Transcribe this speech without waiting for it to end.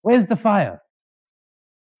Where's the fire?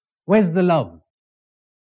 Where's the love?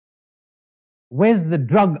 Where's the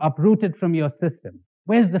drug uprooted from your system?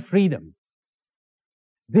 Where's the freedom?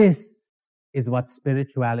 This is what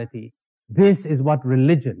spirituality, this is what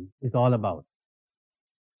religion is all about.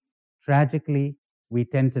 Tragically, we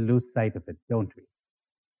tend to lose sight of it, don't we?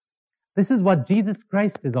 This is what Jesus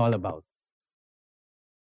Christ is all about.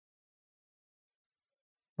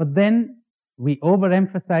 But then we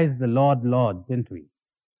overemphasize the Lord, Lord, didn't we?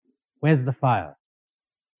 Where's the fire?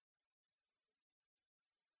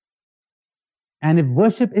 And if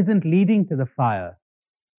worship isn't leading to the fire,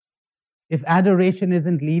 if adoration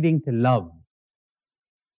isn't leading to love,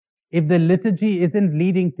 if the liturgy isn't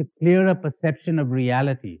leading to clearer perception of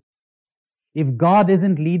reality, if God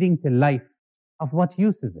isn't leading to life, of what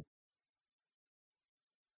use is it?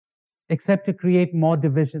 Except to create more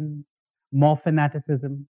divisions, more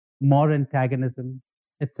fanaticism, more antagonisms,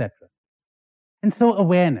 etc. And so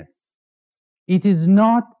awareness. It is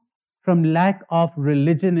not from lack of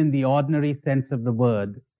religion in the ordinary sense of the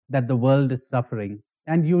word that the world is suffering,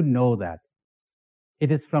 and you know that.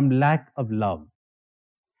 It is from lack of love,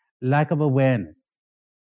 lack of awareness.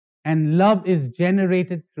 And love is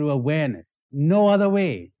generated through awareness. No other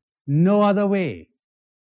way. No other way.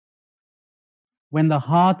 When the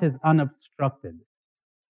heart is unobstructed,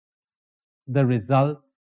 the result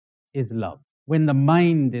is love. When the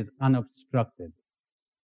mind is unobstructed,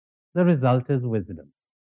 the result is wisdom.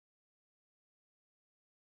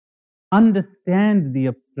 Understand the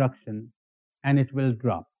obstruction and it will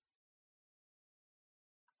drop.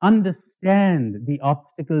 Understand the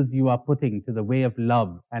obstacles you are putting to the way of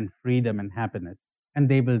love and freedom and happiness, and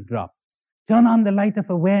they will drop. Turn on the light of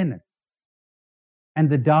awareness, and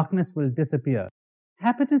the darkness will disappear.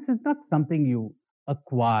 Happiness is not something you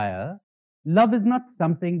acquire. Love is not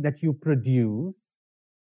something that you produce.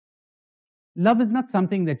 Love is not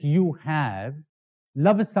something that you have.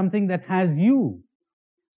 Love is something that has you.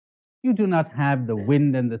 You do not have the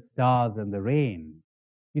wind and the stars and the rain.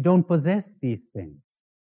 You don't possess these things.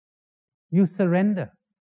 You surrender.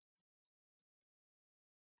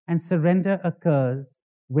 And surrender occurs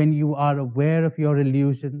when you are aware of your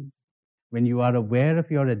illusions, when you are aware of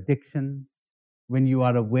your addictions, when you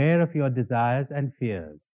are aware of your desires and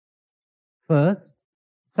fears. First,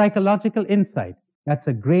 psychological insight. That's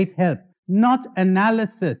a great help. Not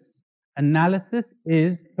analysis. Analysis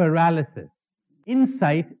is paralysis.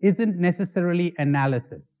 Insight isn't necessarily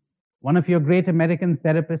analysis. One of your great American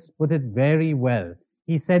therapists put it very well.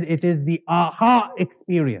 He said it is the aha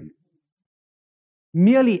experience.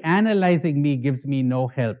 Merely analyzing me gives me no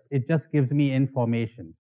help. It just gives me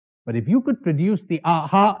information. But if you could produce the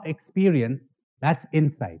aha experience, that's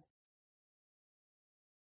insight.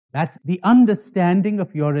 That's the understanding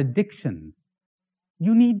of your addictions.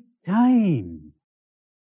 You need time.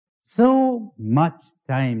 So much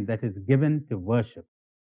time that is given to worship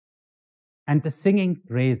and to singing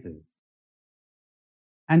praises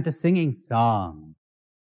and to singing songs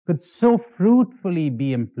could so fruitfully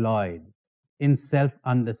be employed in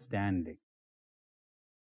self-understanding.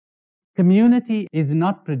 Community is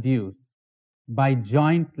not produced by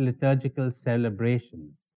joint liturgical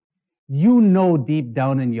celebrations. You know deep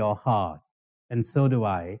down in your heart, and so do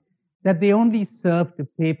I, that they only serve to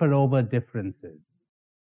paper over differences.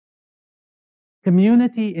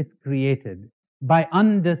 Community is created by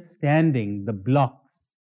understanding the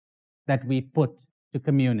blocks that we put to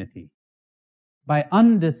community, by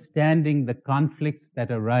understanding the conflicts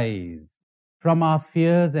that arise from our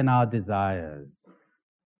fears and our desires.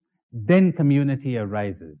 Then community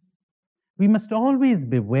arises. We must always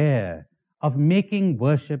beware of making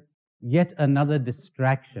worship yet another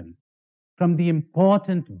distraction from the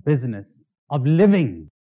important business of living.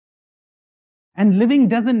 And living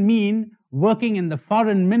doesn't mean working in the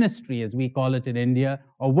foreign ministry, as we call it in India,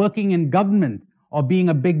 or working in government, or being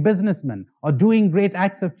a big businessman, or doing great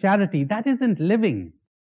acts of charity. That isn't living.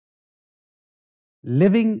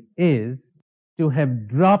 Living is to have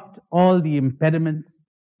dropped all the impediments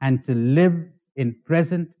and to live in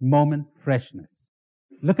present moment freshness.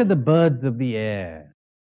 Look at the birds of the air.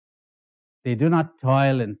 They do not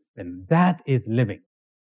toil and spin. That is living.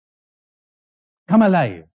 Come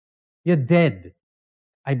alive. You're dead.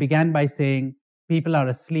 I began by saying people are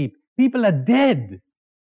asleep. People are dead.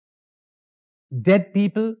 Dead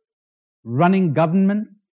people running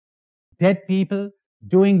governments. Dead people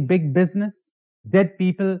doing big business. Dead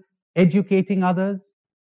people educating others.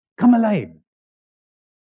 Come alive.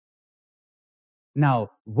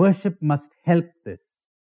 Now, worship must help this,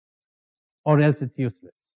 or else it's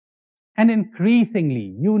useless. And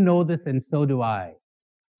increasingly, you know this and so do I,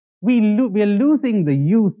 we're losing the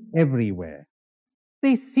youth everywhere.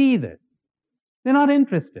 They see this. They're not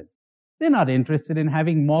interested. They're not interested in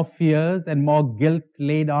having more fears and more guilt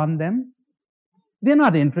laid on them. They're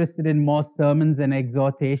not interested in more sermons and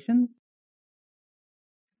exhortations.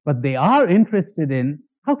 But they are interested in,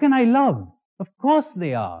 how can I love? Of course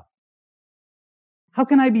they are. How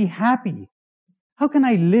can I be happy? How can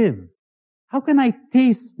I live? How can I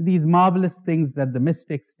taste these marvelous things that the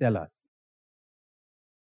mystics tell us?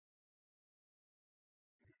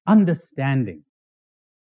 Understanding.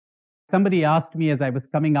 Somebody asked me as I was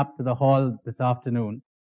coming up to the hall this afternoon,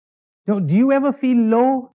 do you ever feel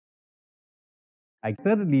low? I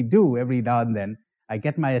certainly do every now and then. I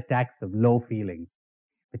get my attacks of low feelings.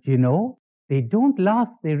 But they don't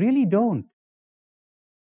last. They really don't.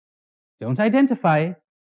 Don't identify.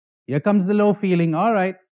 Here comes the low feeling. All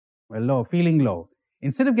right. Well, low, feeling low.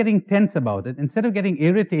 Instead of getting tense about it, instead of getting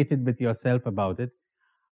irritated with yourself about it,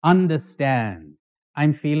 understand.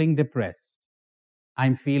 I'm feeling depressed.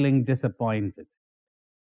 I'm feeling disappointed.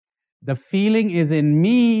 The feeling is in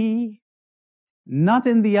me, not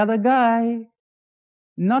in the other guy,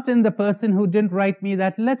 not in the person who didn't write me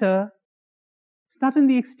that letter. It's not in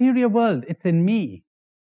the exterior world. It's in me.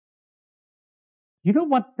 You know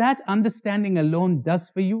what that understanding alone does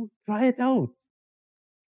for you? Try it out.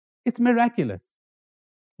 It's miraculous.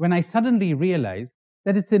 When I suddenly realize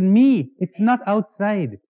that it's in me, it's not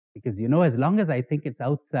outside. Because as long as I think it's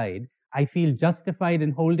outside, I feel justified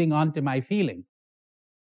in holding on to my feeling.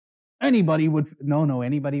 Anybody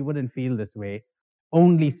wouldn't feel this way.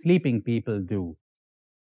 Only sleeping people do.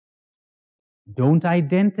 Don't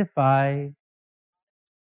identify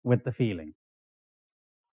with the feeling.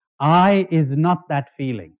 I is not that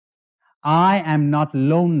feeling. I am not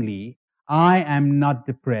lonely. I am not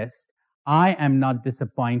depressed. I am not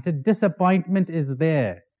disappointed. Disappointment is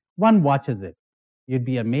there. One watches it. You'd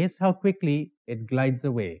be amazed how quickly it glides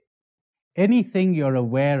away. Anything you're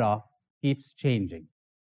aware of keeps changing.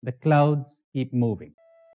 The clouds keep moving.